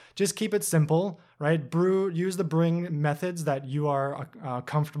 So just keep it simple, right? Use the brewing methods that you are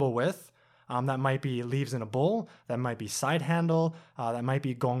comfortable with. That might be leaves in a bowl, that might be side handle, that might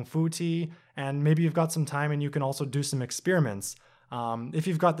be gong fu tea, and maybe you've got some time and you can also do some experiments. If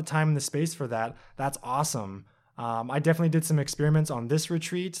you've got the time and the space for that, that's awesome. I definitely did some experiments on this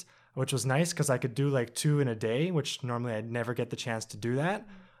retreat, which was nice because I could do like 2 in a day, which normally I'd never get the chance to do that.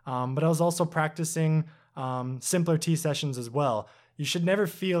 But I was also practicing simpler tea sessions as well. You should never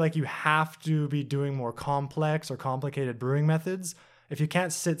feel like you have to be doing more complex or complicated brewing methods. If you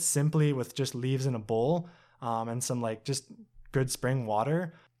can't sit simply with just leaves in a bowl, and some like just good spring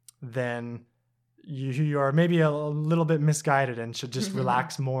water, then you are maybe a little bit misguided and should just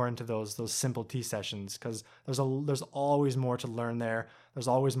relax more into those simple tea sessions, because there's always more to learn there. There's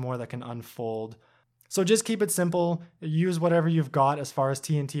always more that can unfold. So just keep it simple. Use whatever you've got as far as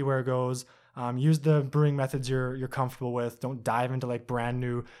tea and teaware goes. Use the brewing methods you're comfortable with. Don't dive into like brand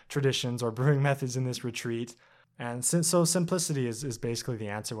new traditions or brewing methods in this retreat. And so simplicity is basically the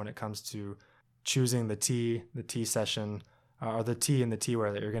answer when it comes to choosing the tea session, or the tea and the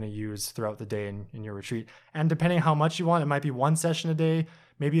teaware that you're going to use throughout the day in your retreat. And depending on how much you want, it might be one session a day.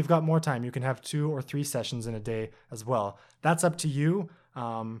 Maybe you've got more time. You can have 2 or 3 sessions in a day as well. That's up to you.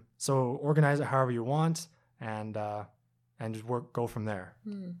 So organize it however you want, and just go from there.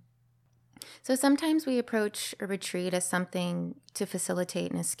 So sometimes we approach a retreat as something to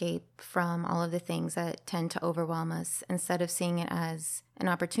facilitate an escape from all of the things that tend to overwhelm us, instead of seeing it as an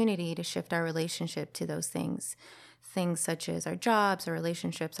opportunity to shift our relationship to those things such as our jobs, our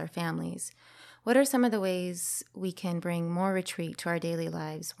relationships, our families. What are some of the ways we can bring more retreat to our daily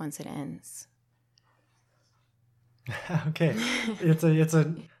lives once it ends? Okay.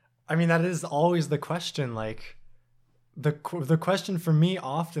 I mean, that is always the question. Like the question for me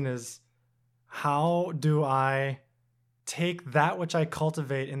often is, how do I take that which I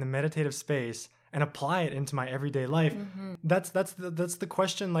cultivate in the meditative space and apply it into my everyday life? That's the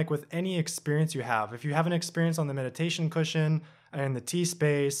question, like with any experience you have. If you have an experience on the meditation cushion and the tea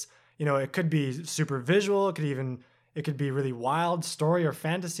space, it could be super visual. It could be really wild story or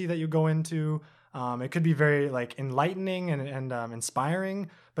fantasy that you go into. It could be very like enlightening and inspiring.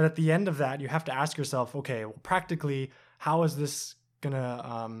 But at the end of that, you have to ask yourself, okay, well, practically, how is this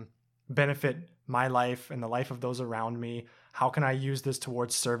gonna benefit my life and the life of those around me? How can I use this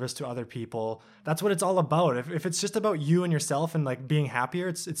towards service to other people? That's what it's all about. If it's just about you and yourself and like being happier,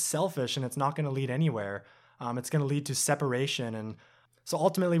 it's selfish, and it's not going to lead anywhere. It's going to lead to separation. And so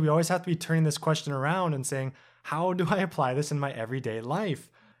ultimately, we always have to be turning this question around and saying, how do I apply this in my everyday life?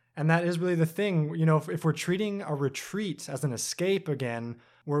 And that is really the thing. If we're treating a retreat as an escape again,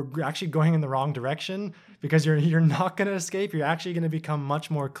 we're actually going in the wrong direction, because you're not going to escape. You're actually going to become much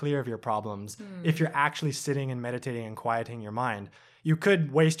more clear of your problems if you're actually sitting and meditating and quieting your mind. You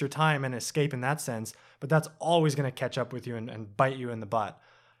could waste your time and escape in that sense, but that's always going to catch up with you and bite you in the butt.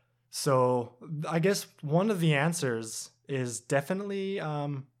 So I guess one of the answers is definitely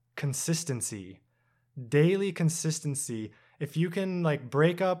consistency, daily consistency. If you can like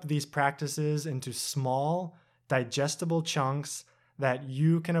break up these practices into small, digestible chunks that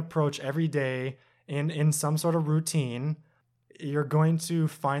you can approach every day in some sort of routine, you're going to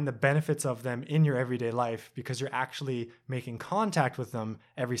find the benefits of them in your everyday life, because you're actually making contact with them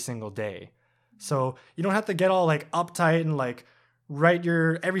every single day. So you don't have to get all like uptight and like write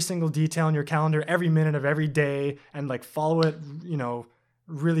your every single detail in your calendar every minute of every day and like follow it,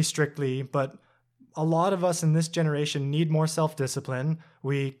 really strictly. But a lot of us in this generation need more self-discipline.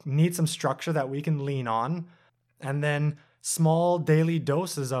 We need some structure that we can lean on, and then small daily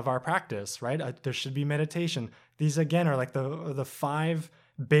doses of our practice, right? There should be meditation. These again are like the 5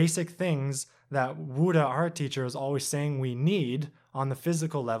 basic things that Wu De, our teacher, is always saying we need on the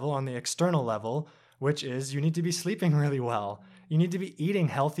physical level, on the external level, which is you need to be sleeping really well. You need to be eating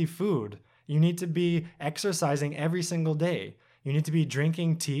healthy food. You need to be exercising every single day. You need to be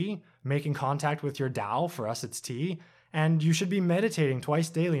drinking tea, making contact with your Tao. For us, it's tea. And you should be meditating twice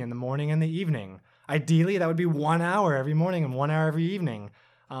daily, in the morning and the evening. Ideally, that would be 1 hour every morning and 1 hour every evening.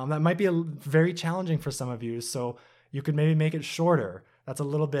 That might be very challenging for some of you, so you could maybe make it shorter. That's a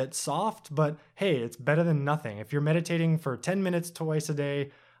little bit soft, but hey, it's better than nothing. If you're meditating for 10 minutes twice a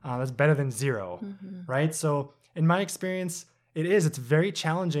day, that's better than 0, right? So in my experience, it's very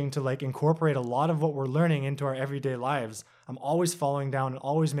challenging to like incorporate a lot of what we're learning into our everyday lives. I'm always falling down and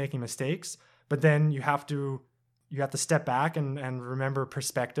always making mistakes, but then you have to step back and remember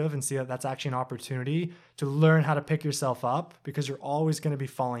perspective and see that that's actually an opportunity to learn how to pick yourself up, because you're always going to be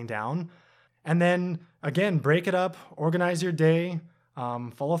falling down. And then again, break it up, organize your day,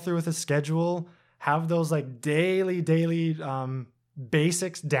 follow through with a schedule, have those like daily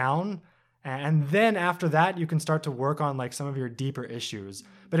basics down. And then after that, you can start to work on like some of your deeper issues.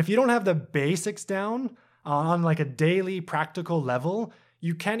 But if you don't have the basics down on like a daily practical level,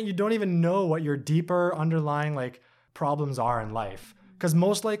 you don't even know what your deeper underlying like problems are in life. Because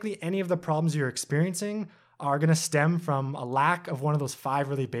most likely any of the problems you're experiencing are going to stem from a lack of one of those 5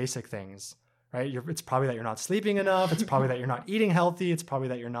 really basic things, right? It's probably that you're not sleeping enough. It's probably that you're not eating healthy. It's probably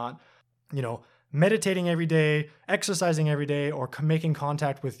that you're not, meditating every day, exercising every day, or making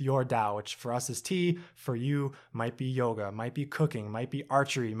contact with your Tao, which for us is tea. For you might be yoga, might be cooking, might be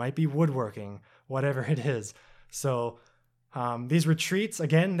archery, might be woodworking, whatever it is. So these retreats,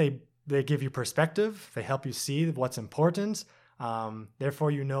 again, they give you perspective. They help you see what's important.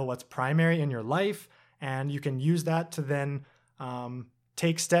 Therefore, you know what's primary in your life, and you can use that to then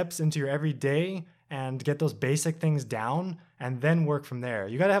take steps into your everyday and get those basic things down and then work from there.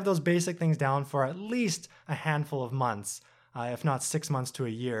 You got to have those basic things down for at least a handful of months, if not 6 months to a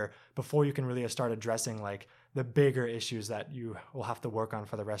year, before you can really start addressing like the bigger issues that you will have to work on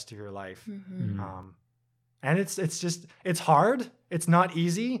for the rest of your life. And it's hard. It's not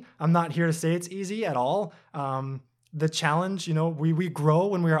easy. I'm not here to say it's easy at all. The challenge, we grow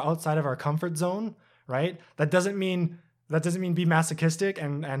when we are outside of our comfort zone, right? That doesn't mean be masochistic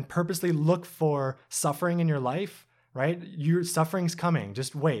and purposely look for suffering in your life, right? Your suffering's coming.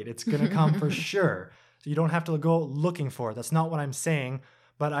 Just wait. It's going to come for sure. So you don't have to go looking for it. That's not what I'm saying.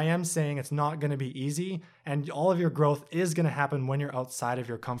 But I am saying it's not going to be easy, and all of your growth is going to happen when you're outside of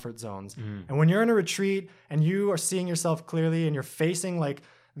your comfort zones. And when you're in a retreat and you are seeing yourself clearly and you're facing like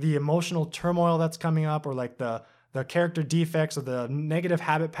the emotional turmoil that's coming up, or like the character defects or the negative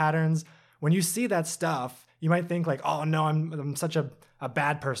habit patterns, when you see that stuff, you might think like, oh no, I'm such a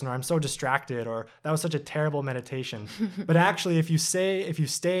bad person, or I'm so distracted, or that was such a terrible meditation. But actually, if you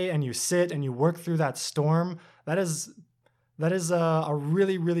stay and you sit and you work through that storm, that is a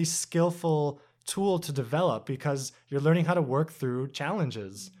really, really skillful tool to develop, because you're learning how to work through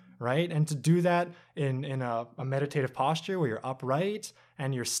challenges, right? And to do that in a meditative posture where you're upright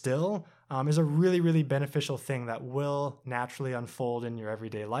and you're still is a really, really beneficial thing that will naturally unfold in your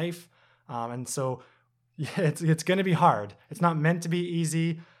everyday life. And so it's going to be hard. It's not meant to be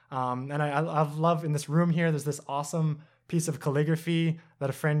easy. And I love in this room here, there's this awesome piece of calligraphy that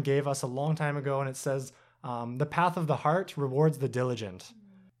a friend gave us a long time ago, and it says, the path of the heart rewards the diligent.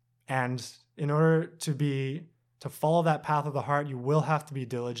 And in order to follow that path of the heart, you will have to be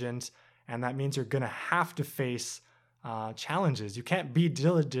diligent. And that means you're going to have to face challenges. You can't be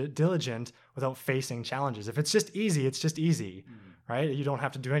diligent without facing challenges. If it's just easy, it's just easy, right? You don't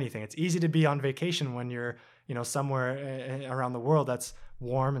have to do anything. It's easy to be on vacation when you're, somewhere around the world that's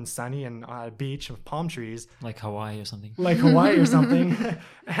warm and sunny and on a beach with palm trees. Like Hawaii or something.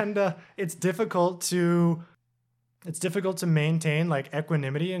 And it's difficult to maintain like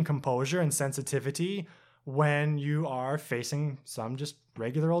equanimity and composure and sensitivity when you are facing some just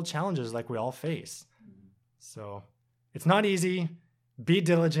regular old challenges like we all face. So it's not easy. Be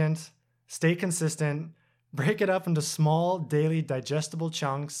diligent, stay consistent, break it up into small, daily, digestible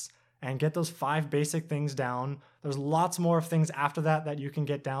chunks, and get those 5 basic things down. There's lots more of things after that you can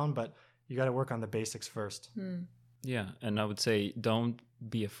get down, but you got to work on the basics first. Yeah, and I would say don't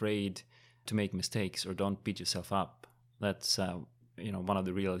be afraid to make mistakes, or don't beat yourself up. That's one of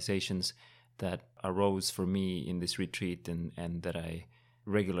the realizations that arose for me in this retreat, and that I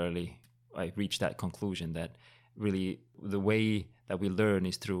reached that conclusion that really the way that we learn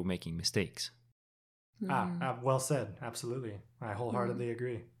is through making mistakes. Well said. Absolutely. I wholeheartedly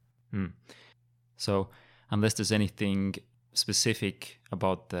agree. So unless there's anything specific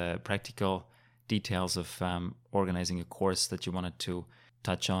about the practical details of organizing a course that you wanted to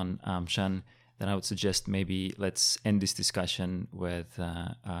touch on, Shan, then I would suggest maybe let's end this discussion with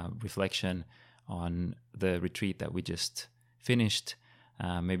a reflection on the retreat that we just finished,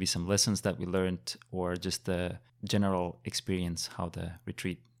 maybe some lessons that we learned, or just the general experience, how the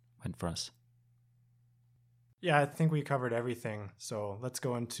retreat went for us. Yeah, I think we covered everything. So let's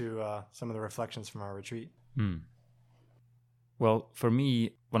go into some of the reflections from our retreat. Well, for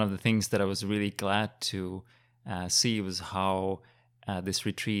me, one of the things that I was really glad to see was how this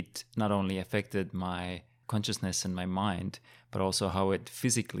retreat not only affected my consciousness and my mind, but also how it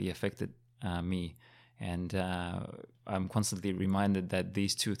physically affected me. And I'm constantly reminded that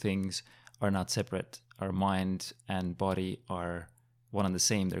these two things are not separate. Our mind and body are one and the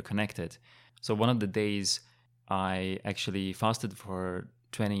same. They're connected. So one of the days, I actually fasted for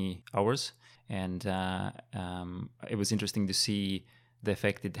 20 hours, and it was interesting to see the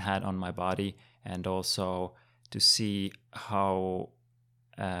effect it had on my body, and also to see how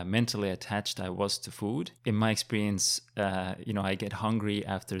mentally attached I was to food. In my experience, I get hungry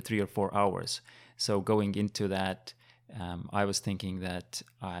after 3 or 4 hours. So going into that, I was thinking that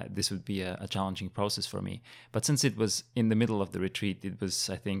this would be a challenging process for me. But since it was in the middle of the retreat, it was,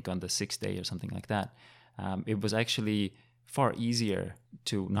 I think, on the 6th day or something like that, it was actually far easier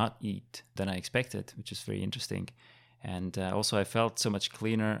to not eat than I expected, which is very interesting. And also I felt so much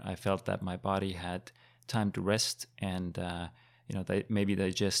cleaner. I felt that my body had time to rest, and they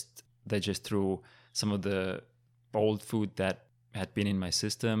digest through some of the old food that had been in my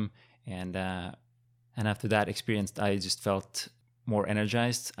system. And after that experience, I just felt more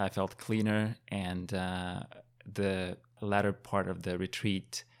energized. I felt cleaner, and the latter part of the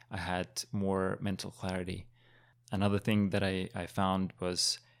retreat, I had more mental clarity. Another thing that I found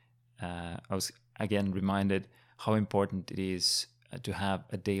was I was again reminded how important it is to have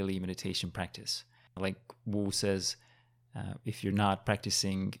a daily meditation practice. Like Wu says, if you're not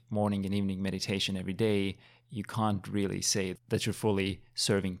practicing morning and evening meditation every day, you can't really say that you're fully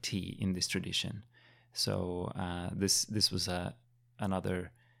serving tea in this tradition. So this was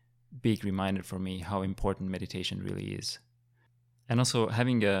another big reminder for me how important meditation really is. And also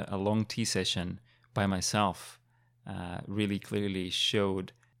having a long tea session by myself really clearly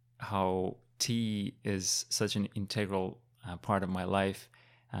showed how tea is such an integral part of my life.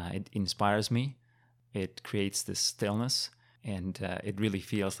 It inspires me. It creates this stillness, and it really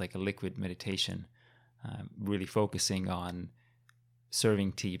feels like a liquid meditation, really focusing on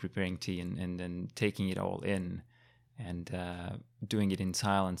serving tea, preparing tea, and then taking it all in, and doing it in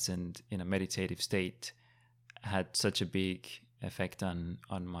silence and in a meditative state had such a big effect on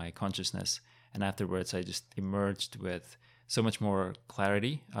my consciousness. And afterwards, I just emerged with so much more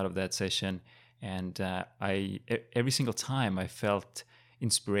clarity out of that session. And every single time I felt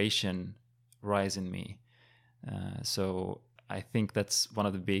inspiration rise in me. So I think that's one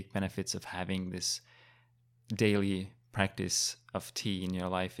of the big benefits of having this daily practice of tea in your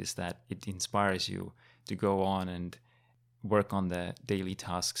life, is that it inspires you to go on and work on the daily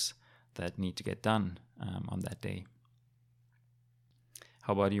tasks that need to get done on that day.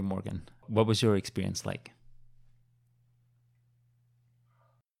 How about you, Morgan? What was your experience like?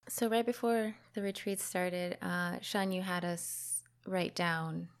 So right before the retreat started, Sean, you had us write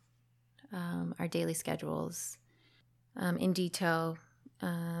down our daily schedules in detail,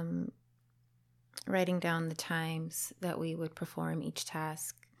 writing down the times that we would perform each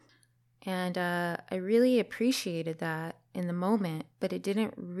task. And I really appreciated that in the moment, but I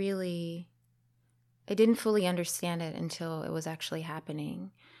didn't fully understand it until it was actually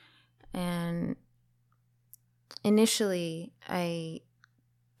happening. And initially, I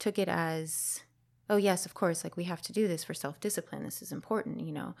took it as, oh yes, of course, like we have to do this for self-discipline. This is important,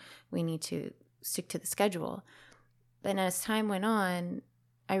 we need to stick to the schedule. Then as time went on,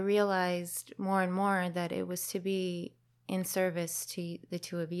 I realized more and more that it was to be in service to the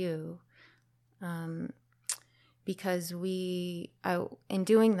two of you. Because in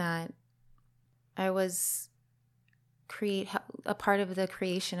doing that, I was a part of the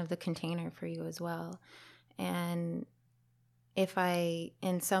creation of the container for you as well. And if I,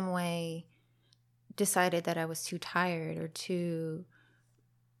 in some way, decided that I was too tired or too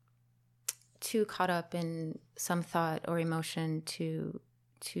caught up in some thought or emotion to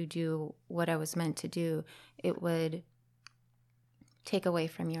do what I was meant to do, it would take away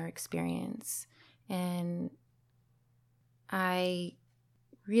from your experience. And I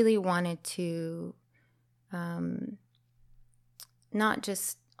really wanted to not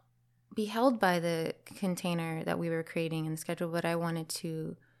just be held by the container that we were creating in the schedule, but I wanted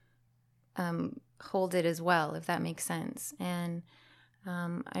to hold it as well, if that makes sense. And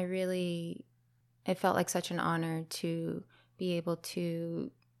it felt like such an honor to be able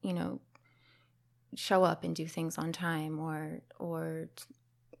to, show up and do things on time, or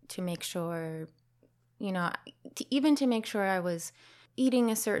to make sure, even to make sure I was eating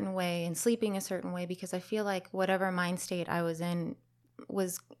a certain way and sleeping a certain way, because I feel like whatever mind state I was in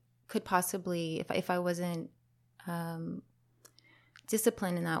could possibly, if I wasn't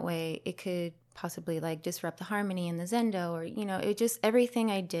disciplined in that way, it could possibly like disrupt the harmony in the zendo, or it just,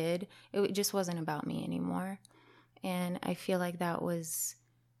 everything I did, it just wasn't about me anymore. And I feel like that was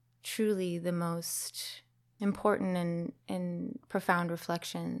truly the most important and profound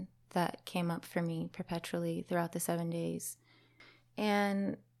reflection that came up for me perpetually throughout the 7 days.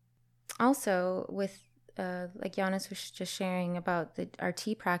 And also with like Giannis was just sharing about our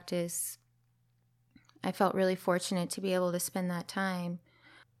tea practice, I felt really fortunate to be able to spend that time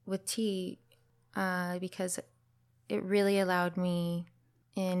with tea because it really allowed me,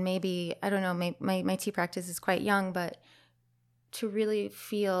 in maybe, I don't know, my tea practice is quite young, but to really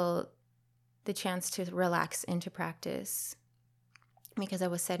feel the chance to relax into practice, because I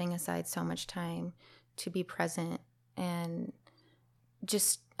was setting aside so much time to be present and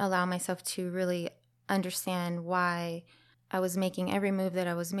just allow myself to really understand why I was making every move that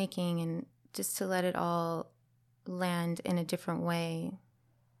I was making, and just to let it all land in a different way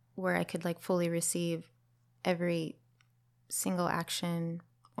where I could like fully receive every single action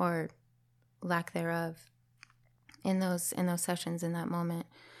or lack thereof in those sessions, in that moment.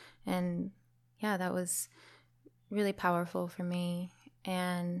 And yeah, that was really powerful for me.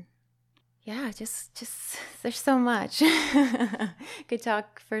 And yeah, just there's so much. Could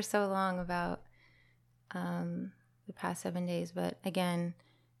talk for so long about the past 7 days, but again,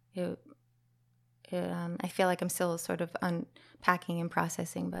 I feel like I'm still sort of unpacking and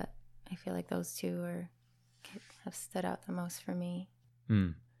processing, but I feel like those two have stood out the most for me.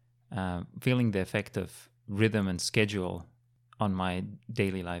 Feeling the effect of rhythm and schedule on my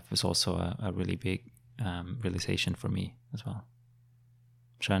daily life was also a really big realization for me as well.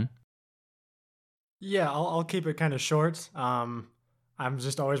 Sean? Yeah, I'll keep it kind of short. I'm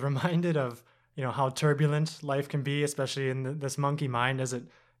just always reminded of, how turbulent life can be, especially in this monkey mind, as it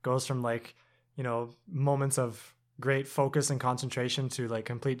goes from moments of great focus and concentration to like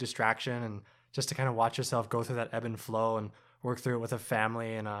complete distraction, and just to kind of watch yourself go through that ebb and flow and work through it with a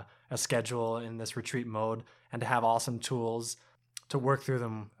family and a schedule in this retreat mode, and to have awesome tools to work through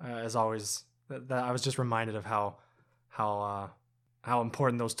them as always. That I was just reminded of how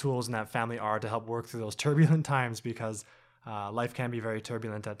important those tools in that family are to help work through those turbulent times, because life can be very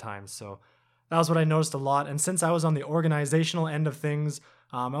turbulent at times. So that was what I noticed a lot. And since I was on the organizational end of things,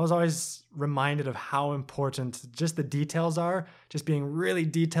 I was always reminded of how important just the details are, just being really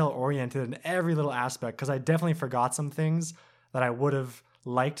detail oriented in every little aspect, because I definitely forgot some things that I would have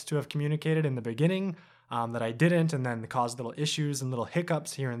liked to have communicated in the beginning that I didn't, and then caused little issues and little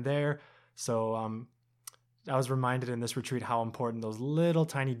hiccups here and there. So I was reminded in this retreat how important those little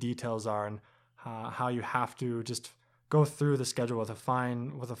tiny details are, and how you have to just go through the schedule with a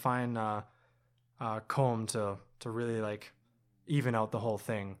fine comb to really like even out the whole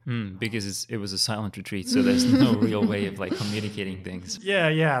thing. Because it was a silent retreat, so there's no real way of like communicating things.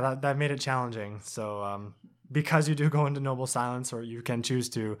 Yeah, that made it challenging. So because you do go into noble silence, or you can choose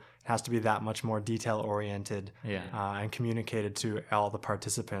to, it has to be that much more detail oriented, and communicated to all the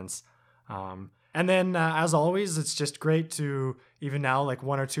participants. And then, as always, it's just great to, even now, like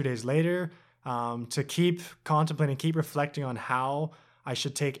 1 or 2 days later, to keep contemplating, keep reflecting on how I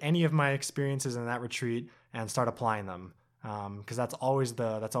should take any of my experiences in that retreat and start applying them. Because that's always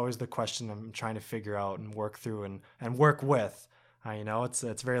the question I'm trying to figure out and work through and work with.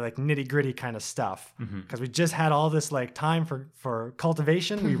 It's very like nitty gritty kind of stuff, because we just had all this like time for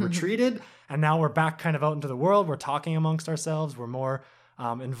cultivation. We retreated, and now we're back kind of out into the world. We're talking amongst ourselves. We're more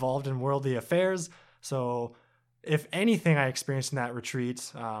involved in worldly affairs. So if anything I experienced in that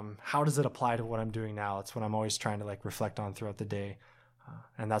retreat, how does it apply to what I'm doing now? It's what I'm always trying to like reflect on throughout the day.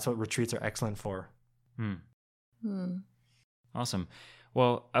 And that's what retreats are excellent for. Awesome.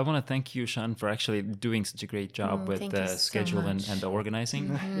 Well, I want to thank you, Sean, for actually doing such a great job with the schedule and the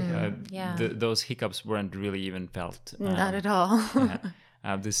organizing. Those hiccups weren't really even felt. Not at all.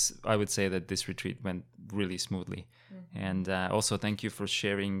 I would say that this retreat went really smoothly. And also thank you for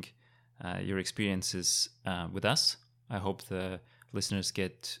sharing your experiences with us. I hope the listeners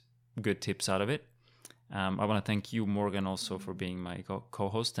get good tips out of it. I want to thank you, Morgan, also for being my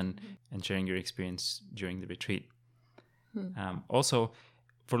co-host and sharing your experience during the retreat. Also,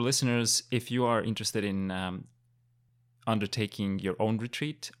 for listeners, if you are interested in undertaking your own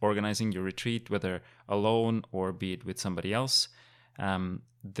retreat, organizing your retreat, whether alone or be it with somebody else,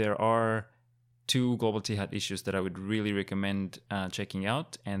 there are 2 Global Tea Hut issues that I would really recommend checking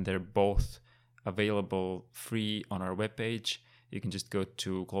out, and they're both available free on our webpage. You can just go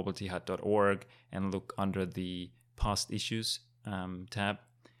to globalteahut.org and look under the past issues tab.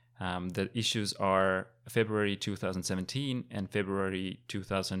 The issues are February 2017 and February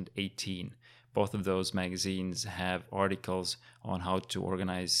 2018. Both of those magazines have articles on how to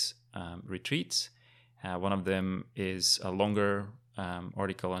organize retreats. One of them is a longer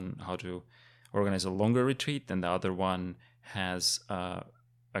article on how to organize a longer retreat, and the other one has a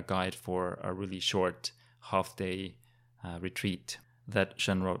guide for a really short half-day retreat that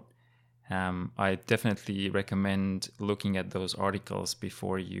Sean wrote. I definitely recommend looking at those articles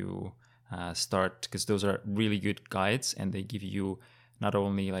before you start, because those are really good guides, and they give you not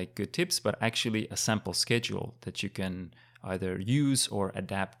only like good tips, but actually a sample schedule that you can either use or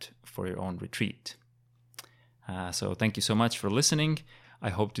adapt for your own retreat. So thank you so much for listening. I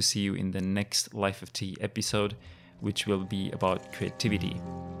hope to see you in the next Life of Tea episode, which will be about creativity.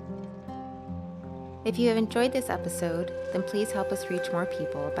 If you have enjoyed this episode, then please help us reach more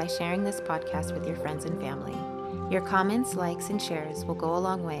people by sharing this podcast with your friends and family. Your comments, likes, and shares will go a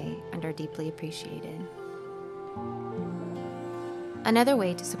long way and are deeply appreciated. Another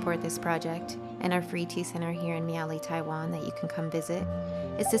way to support this project and our free tea center here in Miaoli, Taiwan that you can come visit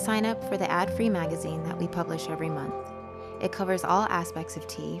is to sign up for the ad-free magazine that we publish every month. It covers all aspects of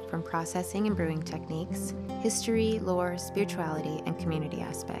tea, from processing and brewing techniques, history, lore, spirituality, and community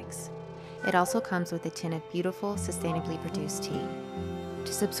aspects. It also comes with a tin of beautiful, sustainably produced tea.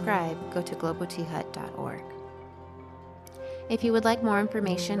 To subscribe, go to globalteahut.org. If you would like more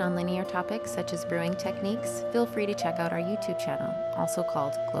information on linear topics such as brewing techniques, feel free to check out our YouTube channel, also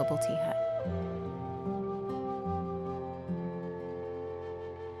called Global Tea Hut.